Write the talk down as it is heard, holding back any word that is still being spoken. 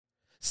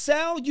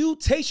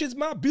Salutations,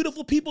 my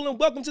beautiful people, and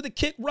welcome to the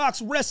Kick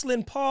Rocks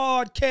Wrestling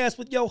Podcast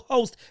with your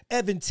host,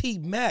 Evan T.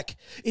 Mack.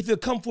 If you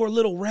come for a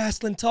little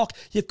wrestling talk,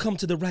 you've come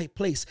to the right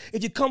place.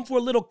 If you come for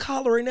a little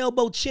collar and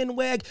elbow chin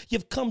wag,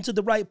 you've come to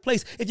the right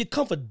place. If you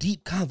come for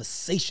deep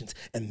conversations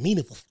and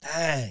meaningful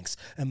things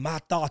and my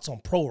thoughts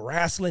on pro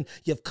wrestling,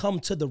 you've come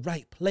to the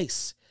right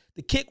place.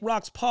 The Kick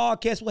Rocks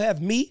Podcast will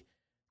have me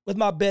with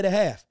my better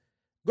half.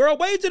 Girl,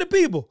 wave to the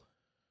people.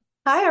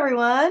 Hi,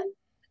 everyone.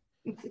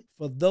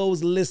 For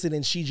those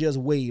listening, she just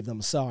waved.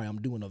 I'm sorry,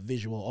 I'm doing a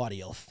visual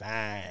audio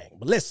thing.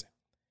 But listen,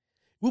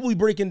 we will be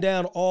breaking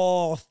down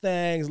all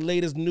things,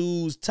 latest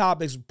news,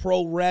 topics,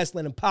 pro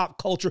wrestling, and pop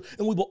culture.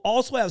 And we will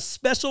also have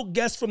special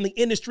guests from the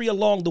industry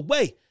along the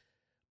way.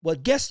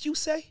 What guests you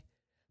say?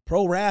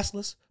 Pro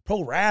wrestlers,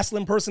 pro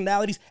wrestling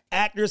personalities,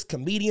 actors,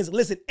 comedians.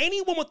 Listen,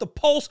 anyone with a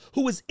pulse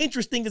who is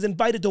interesting is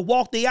invited to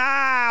walk the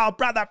aisle,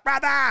 brother.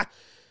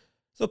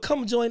 So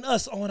come join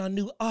us on our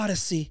new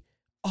Odyssey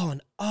on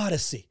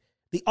Odyssey.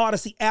 The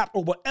Odyssey app,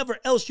 or wherever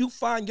else you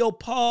find your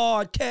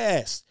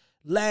podcast.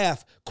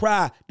 Laugh,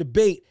 cry,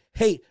 debate,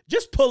 hate.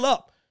 Just pull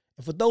up.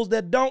 And for those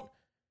that don't,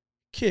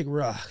 kick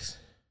rocks.